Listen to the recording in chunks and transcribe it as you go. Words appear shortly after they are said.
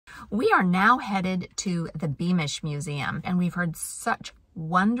We are now headed to the Beamish Museum, and we've heard such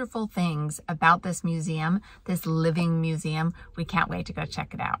wonderful things about this museum, this living museum. We can't wait to go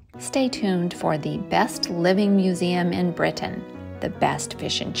check it out. Stay tuned for the best living museum in Britain, the best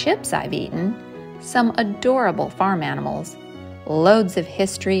fish and chips I've eaten, some adorable farm animals, loads of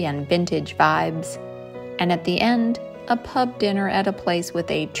history and vintage vibes, and at the end, a pub dinner at a place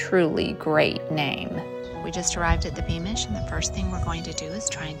with a truly great name. We just arrived at the Beamish, and the first thing we're going to do is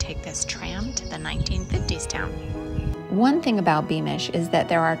try and take this tram to the 1950s town. One thing about Beamish is that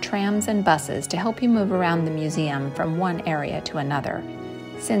there are trams and buses to help you move around the museum from one area to another,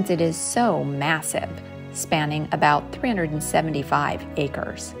 since it is so massive, spanning about 375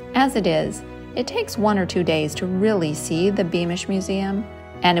 acres. As it is, it takes 1 or 2 days to really see the Beamish Museum,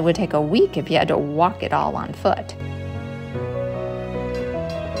 and it would take a week if you had to walk it all on foot.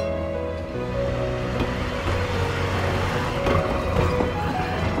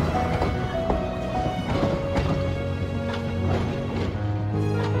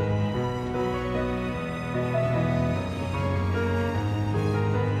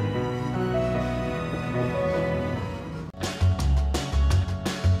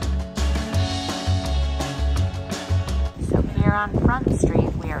 On Front Street,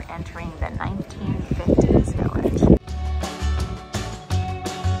 we are entering the 1950s village.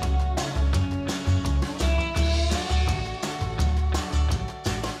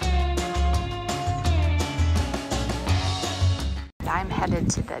 I'm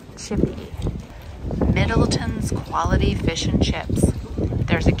headed to the Chippy, Middleton's Quality Fish and Chips.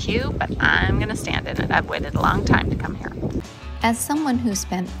 There's a queue, but I'm gonna stand in it. I've waited a long time to come here. As someone who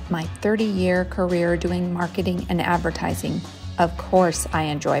spent my 30-year career doing marketing and advertising, of course I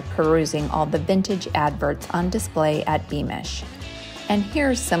enjoy perusing all the vintage adverts on display at Beamish. And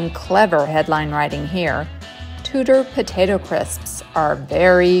here's some clever headline writing here. Tudor potato crisps are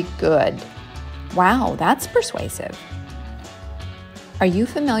very good. Wow, that's persuasive. Are you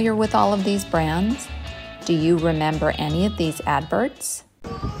familiar with all of these brands? Do you remember any of these adverts?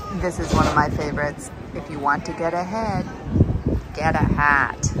 This is one of my favorites. If you want to get ahead, get a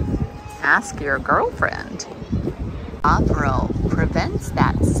hat. Ask your girlfriend. Bovril prevents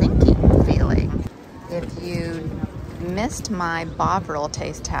that sinking feeling. If you missed my Bovril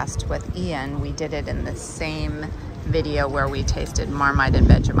taste test with Ian, we did it in the same video where we tasted Marmite and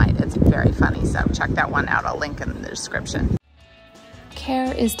Vegemite. It's very funny, so check that one out. I'll link in the description.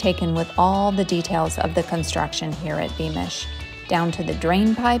 Care is taken with all the details of the construction here at Beamish, down to the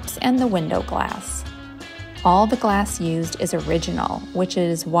drain pipes and the window glass. All the glass used is original, which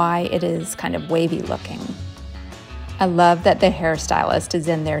is why it is kind of wavy looking. I love that the hairstylist is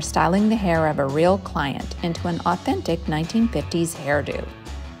in there styling the hair of a real client into an authentic 1950s hairdo.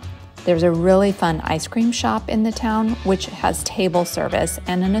 There's a really fun ice cream shop in the town which has table service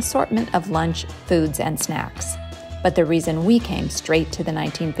and an assortment of lunch, foods, and snacks. But the reason we came straight to the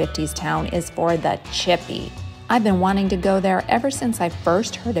 1950s town is for the Chippy. I've been wanting to go there ever since I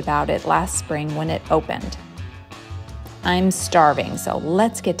first heard about it last spring when it opened. I'm starving, so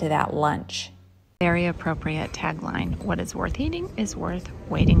let's get to that lunch. Very appropriate tagline. What is worth eating is worth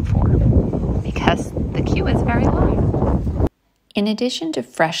waiting for, because the queue is very long. In addition to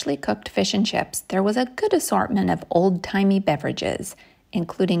freshly cooked fish and chips, there was a good assortment of old-timey beverages,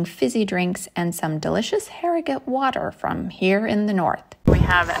 including fizzy drinks and some delicious Harrogate water from here in the north. We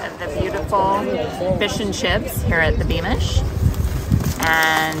have the beautiful fish and chips here at the Beamish,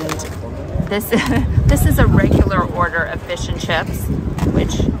 and this is a regular order of fish and chips,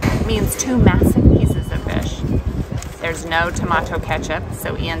 which means 2 massive pieces of fish. There's no tomato ketchup,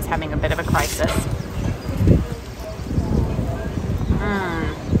 so Ian's having a bit of a crisis.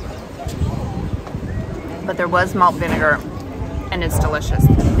 But there was malt vinegar, and it's delicious.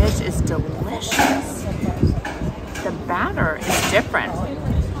 The fish is delicious. The batter is different.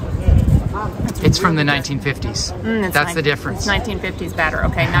 It's from the 1950s. That's the difference. It's 1950s batter.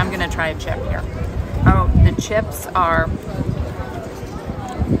 Okay, now I'm going to try a chip here. Oh, the chips are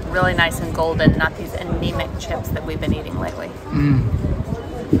really nice and golden, not these anemic chips that we've been eating lately.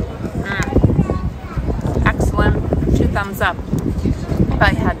 Excellent. 2 thumbs up. If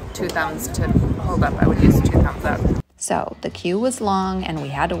I had 2 thumbs to hold up, I would use 2 thumbs up. So the queue was long and we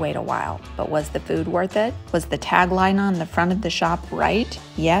had to wait a while, but was the food worth it? Was the tagline on the front of the shop right?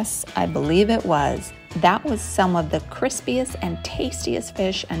 Yes, I believe it was. That was some of the crispiest and tastiest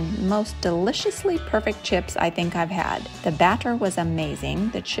fish and most deliciously perfect chips I think I've had. The batter was amazing,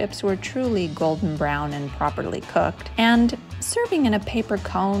 the chips were truly golden brown and properly cooked, and serving in a paper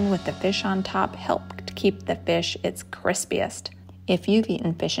cone with the fish on top helped keep the fish its crispiest. If you've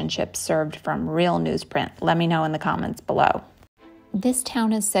eaten fish and chips served from real newsprint, let me know in the comments below. This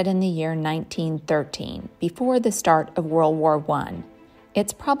town is set in the year 1913, before the start of World War I.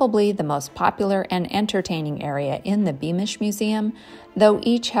 It's probably the most popular and entertaining area in the Beamish Museum, though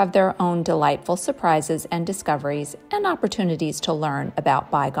each have their own delightful surprises and discoveries and opportunities to learn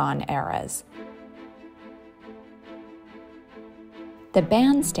about bygone eras. The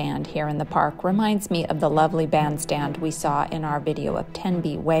bandstand here in the park reminds me of the lovely bandstand we saw in our video of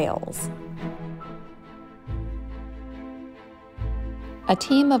Tenby, Wales. A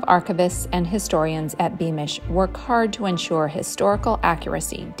team of archivists and historians at Beamish work hard to ensure historical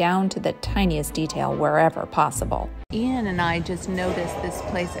accuracy down to the tiniest detail wherever possible. Ian and I just noticed this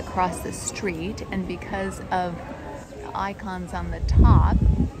place across the street, and because of the icons on the top,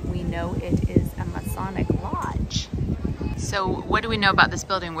 we know it is a Masonic lodge. So what do we know about this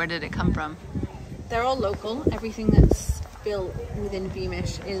building? Where did it come from? They're all local. Everything that's built within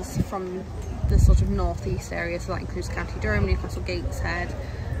Beamish is from the sort of northeast area, so that includes County Durham, Newcastle, Gateshead,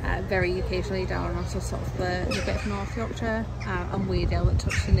 very occasionally down also sort of the bit of North Yorkshire, and Weardale that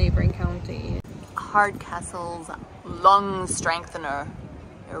touch the neighbouring county. Hardcastle's lung strengthener,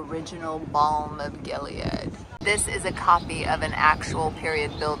 original balm of Gilead. This is a copy of an actual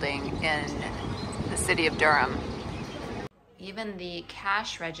period building in the city of Durham. Even the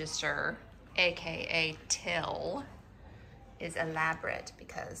cash register, aka till, is elaborate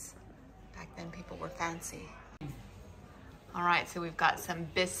because back then people were fancy. All right, so we've got some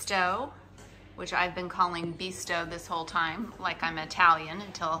Bisto, which I've been calling Bisto this whole time, like I'm Italian,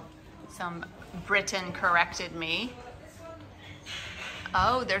 until some Briton corrected me.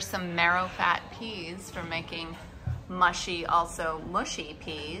 Oh, there's some marrow fat peas for making mushy, also mushy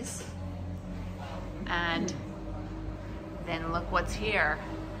peas. And then look what's here.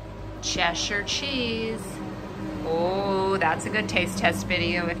 Cheshire cheese. Oh, that's a good taste test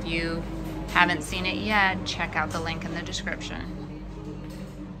video. If you haven't seen it yet, check out the link in the description.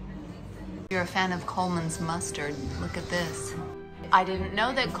 If you're a fan of Coleman's mustard, look at this. I didn't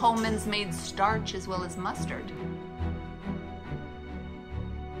know that Coleman's made starch as well as mustard.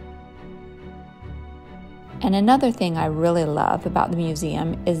 And another thing I really love about the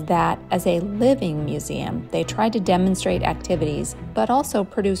museum is that as a living museum, they try to demonstrate activities, but also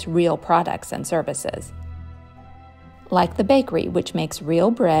produce real products and services. Like the bakery, which makes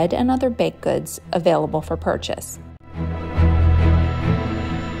real bread and other baked goods available for purchase.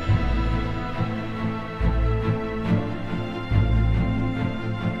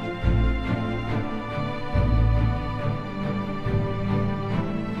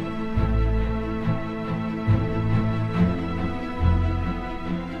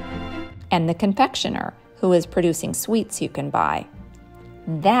 And the confectioner, who is producing sweets you can buy.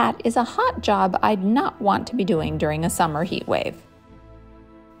 That is a hot job I'd not want to be doing during a summer heat wave.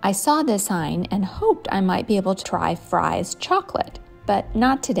 I saw this sign and hoped I might be able to try Fry's chocolate, but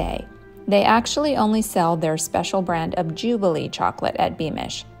not today. They actually only sell their special brand of Jubilee chocolate at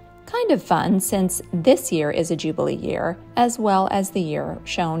Beamish. Kind of fun since this year is a Jubilee year, as well as the year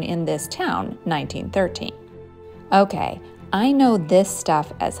shown in this town, 1913. Okay, I know this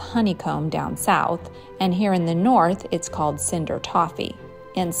stuff as honeycomb down south, and here in the north it's called cinder toffee.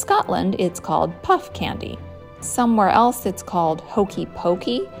 In Scotland it's called puff candy. Somewhere else it's called hokey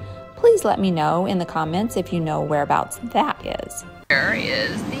pokey. Please let me know in the comments if you know whereabouts that is. Here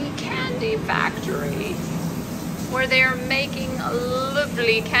is the candy factory where they are making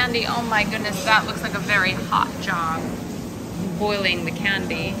lovely candy. Oh my goodness, that looks like a very hot job, boiling the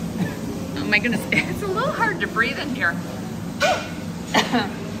candy. Oh my goodness, it's a little hard to breathe in here. The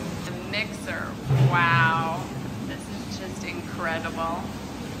mixer, wow, this is just incredible.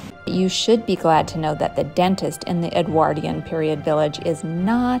 You should be glad to know that the dentist in the Edwardian period village is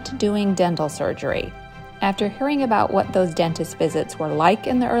not doing dental surgery. After hearing about what those dentist visits were like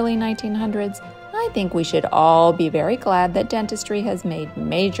in the early 1900s, I think we should all be very glad that dentistry has made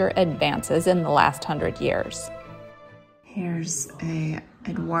major advances in the last 100 years. Here's a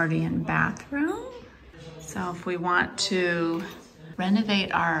Edwardian bathroom. So if we want to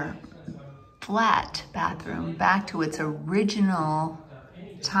renovate our flat bathroom back to its original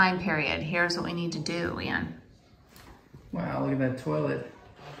time period, here's what we need to do, Ian. Wow, look at that toilet.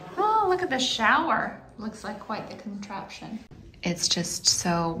 Oh, look at the shower. Looks like quite the contraption. It's just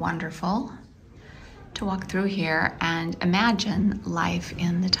so wonderful to walk through here and imagine life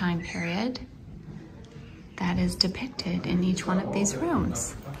in the time period that is depicted in each one of these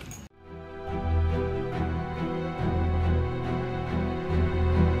rooms.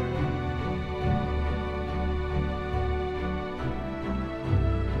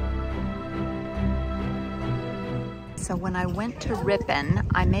 So when I went to Ripon,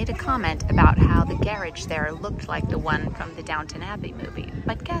 I made a comment about how the garage there looked like the one from the Downton Abbey movie.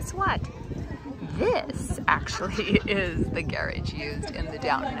 But guess what? This actually is the garage used in the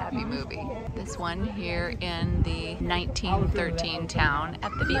Downton Abbey movie. This one here in the 1913 town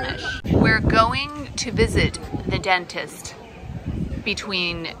at the Beamish. We're going to visit the dentist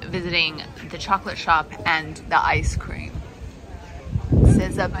between visiting the chocolate shop and the ice cream. It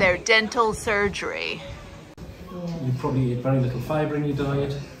says up there, dental surgery. You probably eat very little fibre in your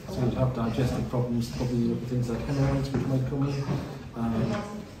diet, so you'd have digestive problems, probably with things like hemorrhoids which might come in.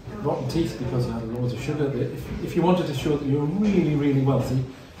 Rotten teeth because you had loads of sugar. If you wanted to show that you were really, really wealthy,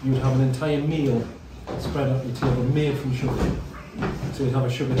 you would have an entire meal spread up your table made from sugar. So you'd have a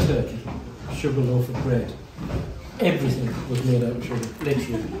sugar turkey, sugar loaf of bread. Everything was made out of sugar,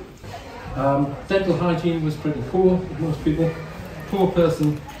 literally. Dental hygiene was pretty poor with most people. Poor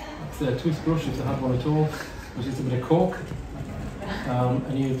person, it's their toothbrush if they had one at all, which is a bit of cork.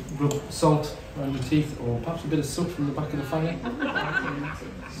 And you rub salt around your teeth, or perhaps a bit of soot from the back of the fanny.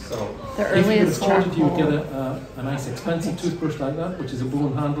 So, if you were taunted, you would get a nice expensive toothbrush like that, which is a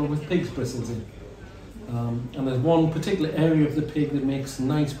bone handle with pig's bristles in. And there's one particular area of the pig that makes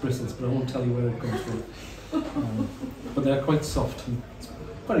nice bristles, but I won't tell you where it comes from. But they're quite soft, and it's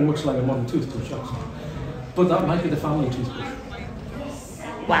very much like a modern toothbrush actually. But that might be the family toothbrush.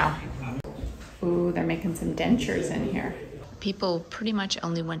 Wow. Ooh, they're making some dentures in here. People pretty much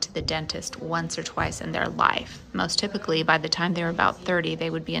only went to the dentist once or twice in their life. Most typically, by the time they were about 30, they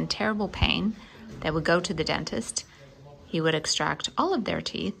would be in terrible pain. They would go to the dentist. He would extract all of their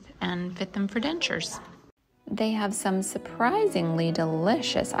teeth and fit them for dentures. They have some surprisingly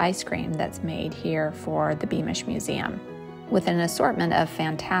delicious ice cream that's made here for the Beamish Museum, with an assortment of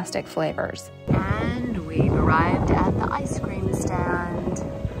fantastic flavors. And we've arrived at the ice cream stand,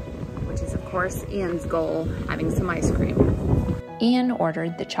 which is of course Ian's goal, having some ice cream. Ian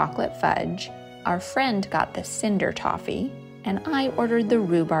ordered the chocolate fudge, our friend got the cinder toffee, and I ordered the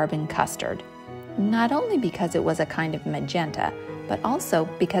rhubarb and custard. Not only because it was a kind of magenta, but also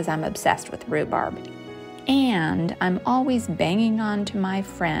because I'm obsessed with rhubarb. And I'm always banging on to my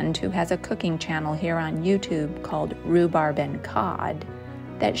friend who has a cooking channel here on YouTube called Rhubarb and Cod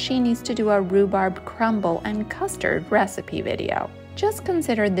that she needs to do a rhubarb crumble and custard recipe video. Just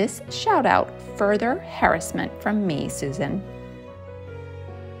consider this shout out further harassment from me, Susan.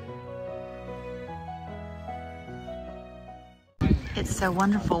 It's so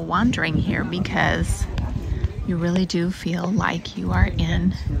wonderful wandering here because you really do feel like you are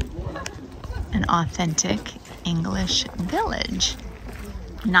in an authentic English village,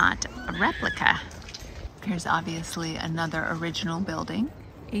 not a replica. Here's obviously another original building,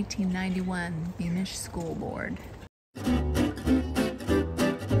 1891 Beamish School Board.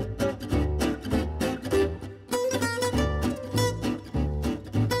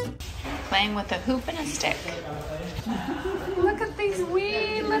 Playing with a hoop and a stick. Look at these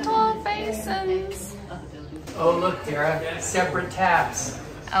wee little basins. Oh look, there are separate taps.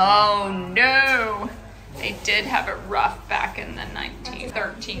 Oh no! They did have it rough back in the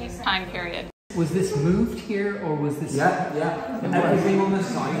 1913 time period. Was this moved here or was this? Yeah. Everything on the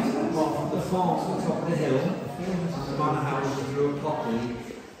site, the farm on top of the hill, the manor house was grew up properly.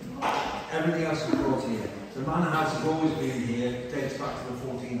 Everything else was brought here. The manor house has always been here, dates back to the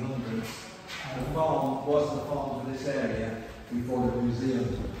 1400s. The farm was the farm for this area before the museum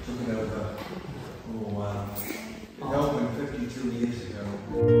took it over. It opened 52 years ago.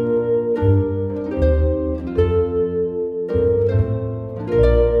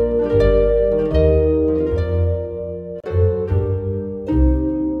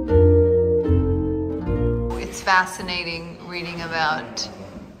 It's fascinating reading about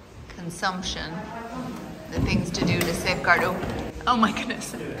consumption, the things to do to safeguard. Oh my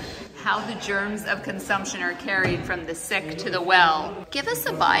goodness. How the germs of consumption are carried from the sick to the well. Give us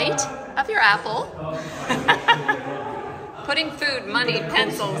a bite of your apple. Putting food, money,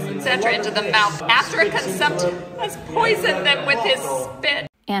 pencils, etc. into the mouth after a consumption has poisoned them with his spit.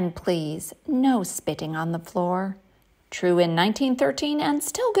 And please, no spitting on the floor. True in 1913 and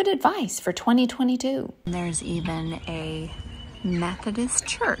still good advice for 2022. There's even a Methodist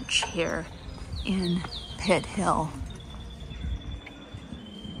church here in Pitt Hill.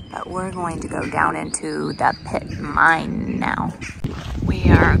 But we're going to go down into the pit mine now. We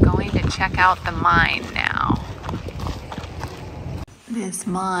are going to check out the mine now. This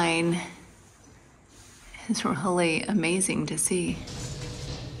mine is really amazing to see.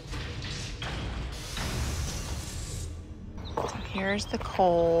 So here's the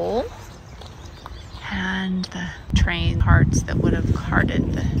coal. and the train carts that would have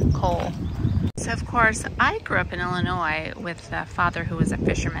carted the coal. So of course, I grew up in Illinois with a father who was a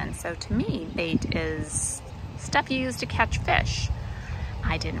fisherman, so to me, bait is stuff you use to catch fish.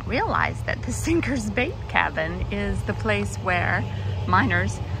 I didn't realize that the Sinker's Bait Cabin is the place where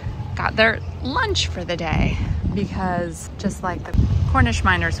miners got their lunch for the day, because just like the Cornish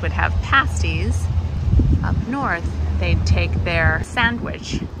miners would have pasties up north, they'd take their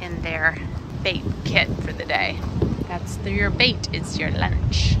sandwich in their bait kit for the day. That's your bait, it's your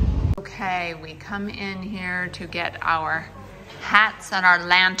lunch. Okay, we come in here to get our hats and our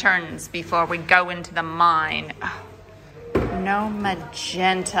lanterns before we go into the mine. Oh, no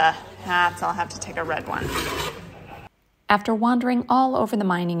magenta hats, I'll have to take a red one. After wandering all over the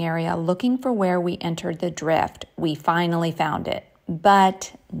mining area looking for where we entered the drift, we finally found it,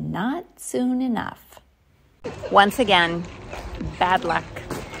 but not soon enough. Once again, bad luck.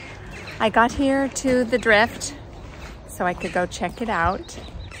 I got here to the drift so I could go check it out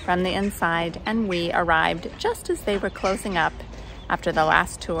from the inside, and we arrived just as they were closing up after the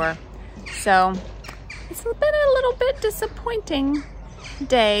last tour. So it's been a little bit disappointing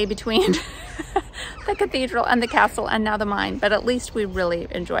day between the cathedral and the castle and now the mine, but at least we really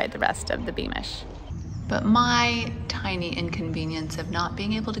enjoyed the rest of the Beamish. But my tiny inconvenience of not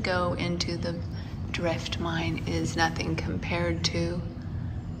being able to go into the drift mine is nothing compared to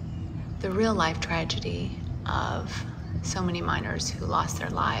the real life tragedy of so many miners who lost their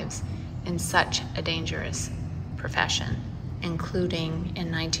lives in such a dangerous profession, including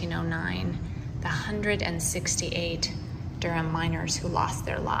in 1909, the 168 Durham miners who lost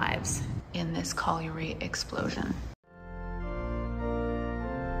their lives in this colliery explosion.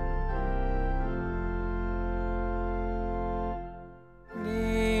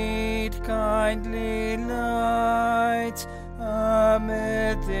 Lead kindly light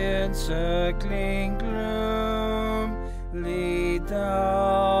amid the encircling gloom, lead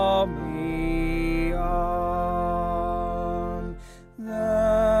thou me on.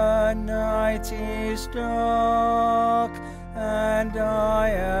 The night is dark and I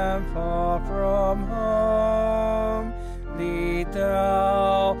am far from home, lead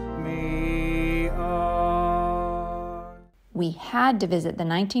thou me on. We had to visit the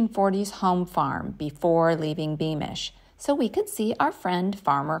 1940s home farm before leaving Beamish, so we could see our friend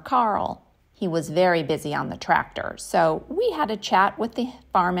Farmer Carl. He was very busy on the tractor, so we had a chat with the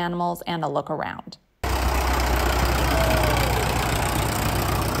farm animals and a look around.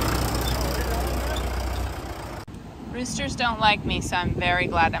 Roosters don't like me, so I'm very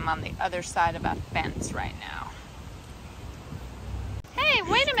glad I'm on the other side of a fence right now. Hey,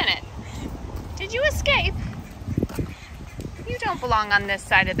 wait a minute. Did you escape? You don't belong on this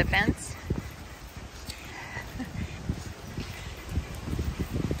side of the fence.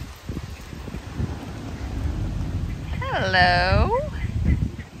 Hello.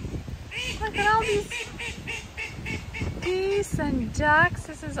 Look at all these geese and ducks.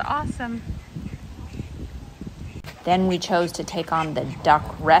 This is awesome. Then we chose to take on the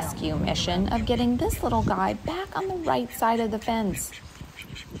duck rescue mission of getting this little guy back on the right side of the fence.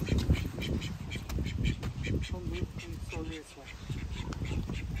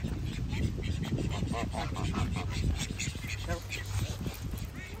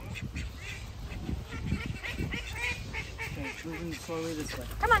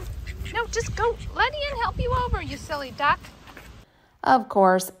 Come on. No, just go. Let Ian help you over, you silly duck. Of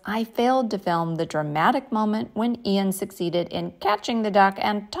course, I failed to film the dramatic moment when Ian succeeded in catching the duck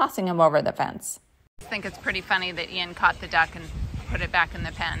and tossing him over the fence. I think it's pretty funny that Ian caught the duck and put it back in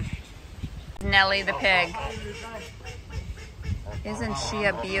the pen. Nellie the pig. Isn't she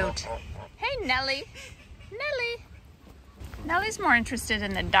a beaut? Hey, Nellie. Nellie. Nellie's more interested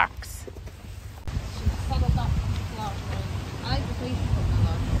in the ducks.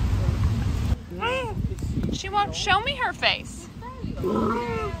 She won't show me her face.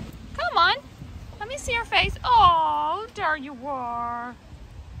 Come on. Let me see her face. Oh, there you are.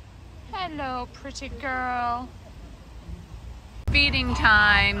 Hello, pretty girl. Feeding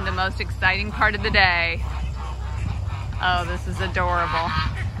time, the most exciting part of the day. Oh, this is adorable.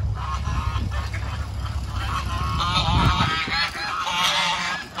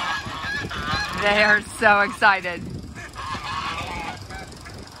 They are so excited.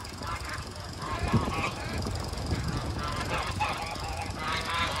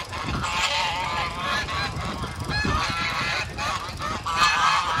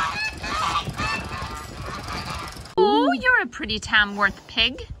 Oh, you're a pretty Tamworth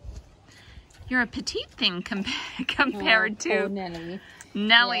pig. You're a petite thing compared to Nellie.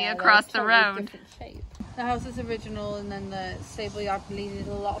 Nellie across the road. The house is original, and then the stable yard needed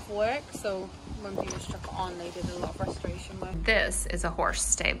a lot of work, so when Beamish took it on, they did a lot of restoration work. This is a horse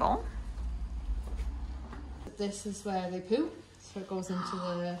stable. This is where they poo, so it goes into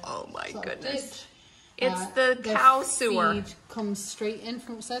the Oh my goodness. ditch. It's the cow sewer. Feed comes straight in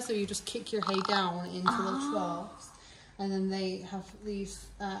from upstairs, so you just kick your hay down into the troughs. And then they have these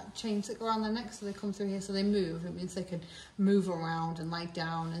chains that go around their neck, so they come through here, so they move. It means they can move around and lie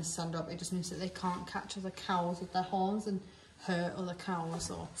down and stand up. It just means that they can't catch other cows with their horns and hurt other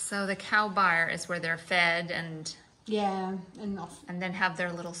cows. Or So the cow byre is where they're fed and yeah, enough. and then have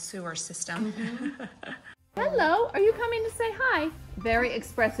their little sewer system. Hello, are you coming to say hi? Very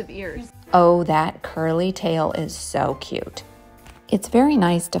expressive ears. Oh, that curly tail is so cute. It's very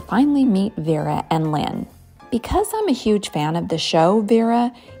nice to finally meet Vera and Lynn. Because I'm a huge fan of the show,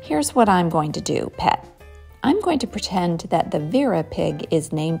 Vera, here's what I'm going to do, pet. I'm going to pretend that the Vera pig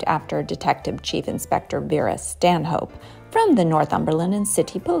is named after Detective Chief Inspector Vera Stanhope from the Northumberland and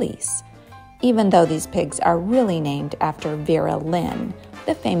City Police, even though these pigs are really named after Vera Lynn,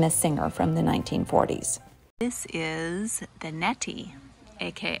 the famous singer from the 1940s. This is the Nettie,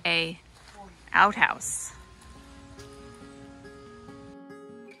 aka outhouse.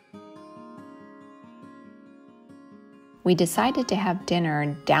 We decided to have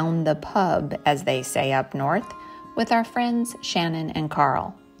dinner down the pub, as they say up north, with our friends Shannon and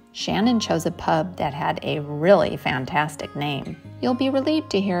Carl. Shannon chose a pub that had a really fantastic name. You'll be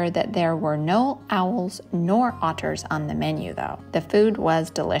relieved to hear that there were no owls nor otters on the menu, though. The food was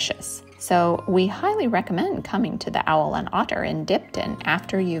delicious. So we highly recommend coming to the Owl and Otter in Dipton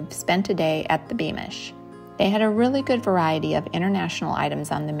after you've spent a day at the Beamish. They had a really good variety of international items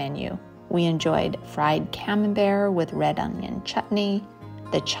on the menu. We enjoyed fried camembert with red onion chutney,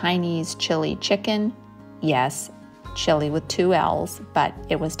 the Chinese chili chicken, yes, chili with 2 L's, but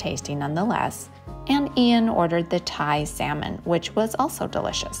it was tasty nonetheless, and Ian ordered the Thai salmon, which was also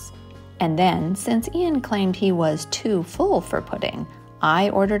delicious. And then, since Ian claimed he was too full for pudding,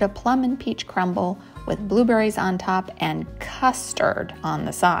 I ordered a plum and peach crumble with blueberries on top and custard on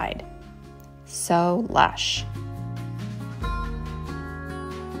the side. So lush.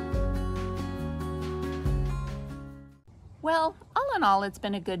 Well, all in all, it's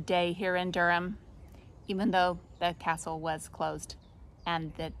been a good day here in Durham, even though the castle was closed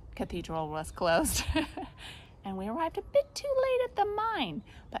and the cathedral was closed. And we arrived a bit too late at the mine.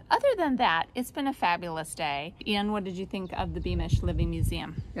 But other than that, it's been a fabulous day. Ian, what did you think of the Beamish Living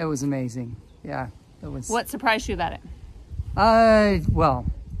Museum? It was amazing. Yeah, it was. What surprised you about it? Well,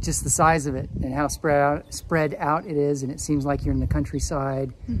 just the size of it and how spread out it is, and it seems like you're in the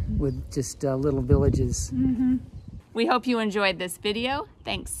countryside with just little villages. We hope you enjoyed this video.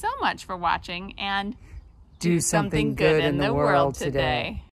 Thanks so much for watching, and Do something good in the world today.